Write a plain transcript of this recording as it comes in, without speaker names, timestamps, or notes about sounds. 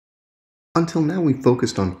Until now, we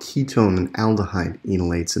focused on ketone and aldehyde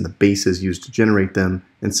enolates and the bases used to generate them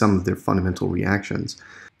and some of their fundamental reactions.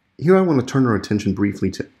 Here I want to turn our attention briefly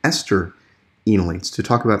to ester enolates to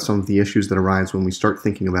talk about some of the issues that arise when we start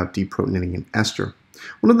thinking about deprotonating an ester.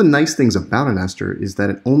 One of the nice things about an ester is that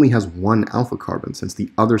it only has one alpha carbon, since the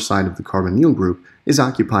other side of the carbonyl group is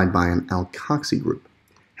occupied by an alkoxy group.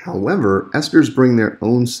 However, esters bring their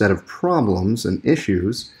own set of problems and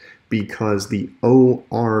issues because the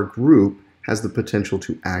OR group has the potential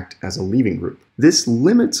to act as a leaving group. This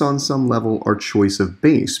limits on some level our choice of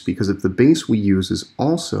base, because if the base we use is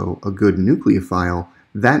also a good nucleophile,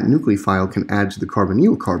 that nucleophile can add to the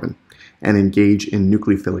carbonyl carbon and engage in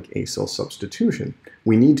nucleophilic acyl substitution.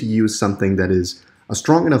 We need to use something that is a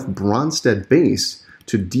strong enough Bronsted base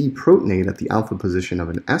to deprotonate at the alpha position of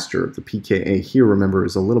an ester. The pKa here, remember,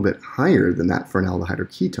 is a little bit higher than that for an aldehyde or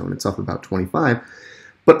ketone. It's up about 25,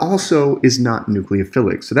 but also is not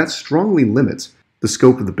nucleophilic. So that strongly limits the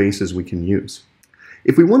scope of the bases we can use.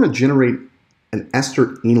 If we want to generate an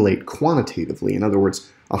ester enolate quantitatively, in other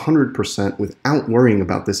words, 100% without worrying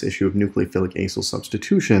about this issue of nucleophilic acyl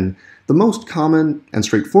substitution, the most common and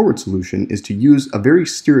straightforward solution is to use a very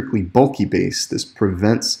sterically bulky base. This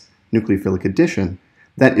prevents nucleophilic addition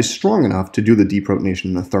that is strong enough to do the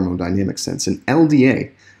deprotonation in a thermodynamic sense. And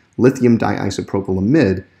LDA, lithium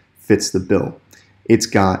diisopropylamide, fits the bill. It's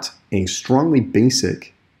got a strongly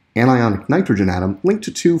basic anionic nitrogen atom linked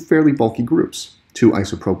to two fairly bulky groups, two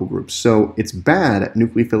isopropyl groups. So it's bad at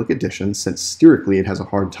nucleophilic addition, since sterically it has a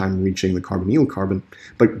hard time reaching the carbonyl carbon,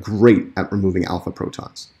 but great at removing alpha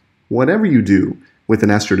protons. Whatever you do with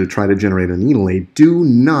an ester to try to generate an enolate, do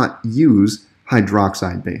not use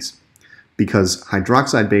hydroxide base, because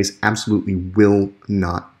hydroxide base absolutely will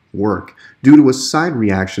not work due to a side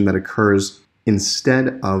reaction that occurs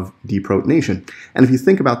instead of deprotonation. And if you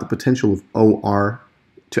think about the potential of OR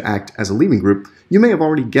to act as a leaving group, you may have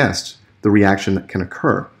already guessed the reaction that can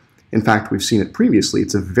occur. In fact, we've seen it previously.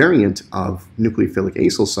 It's a variant of nucleophilic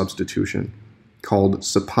acyl substitution called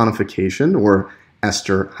saponification or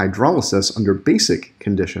ester hydrolysis under basic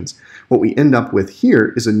conditions. What we end up with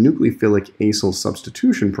here is a nucleophilic acyl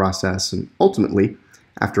substitution process, and ultimately,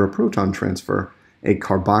 after a proton transfer, a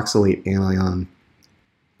carboxylate anion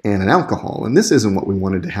and an alcohol. And this isn't what we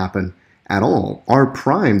wanted to happen at all. R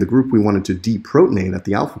prime, the group we wanted to deprotonate at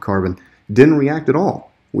the alpha carbon, didn't react at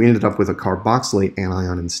all. We ended up with a carboxylate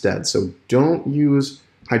anion instead. So don't use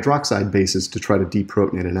hydroxide bases to try to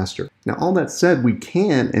deprotonate an ester. Now, all that said, we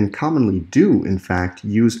can and commonly do, in fact,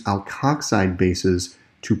 use alkoxide bases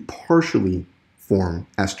to partially form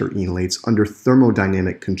ester enolates under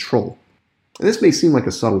thermodynamic control. And this may seem like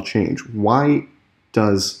a subtle change. Why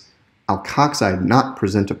does alkoxide not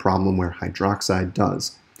present a problem where hydroxide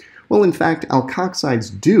does? Well, in fact,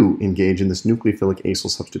 alkoxides do engage in this nucleophilic acyl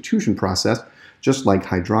substitution process, just like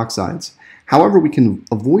hydroxides. However, we can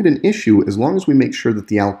avoid an issue as long as we make sure that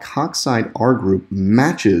the alkoxide R group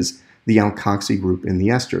matches the alkoxy group in the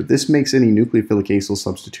ester. This makes any nucleophilic acyl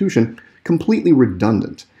substitution completely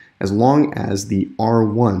redundant. As long as the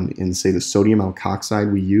R1 in, say, the sodium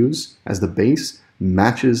alkoxide we use as the base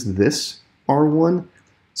matches this R1,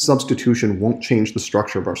 substitution won't change the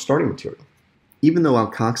structure of our starting material. Even though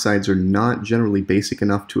alkoxides are not generally basic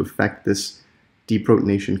enough to affect this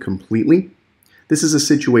deprotonation completely, this is a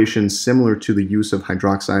situation similar to the use of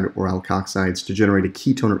hydroxide or alkoxides to generate a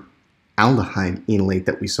ketone or aldehyde enolate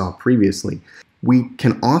that we saw previously. We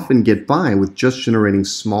can often get by with just generating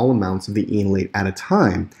small amounts of the enolate at a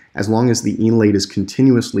time, as long as the enolate is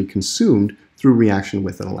continuously consumed through reaction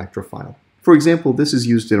with an electrophile. For example, this is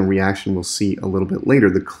used in a reaction we'll see a little bit later,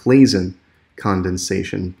 the Claisen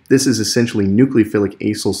condensation. This is essentially nucleophilic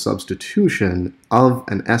acyl substitution of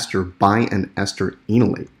an ester by an ester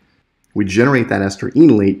enolate. We generate that ester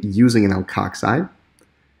enolate using an alkoxide,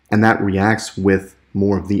 and that reacts with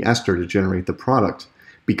more of the ester to generate the product.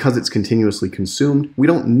 Because it's continuously consumed, we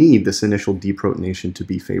don't need this initial deprotonation to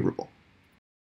be favorable.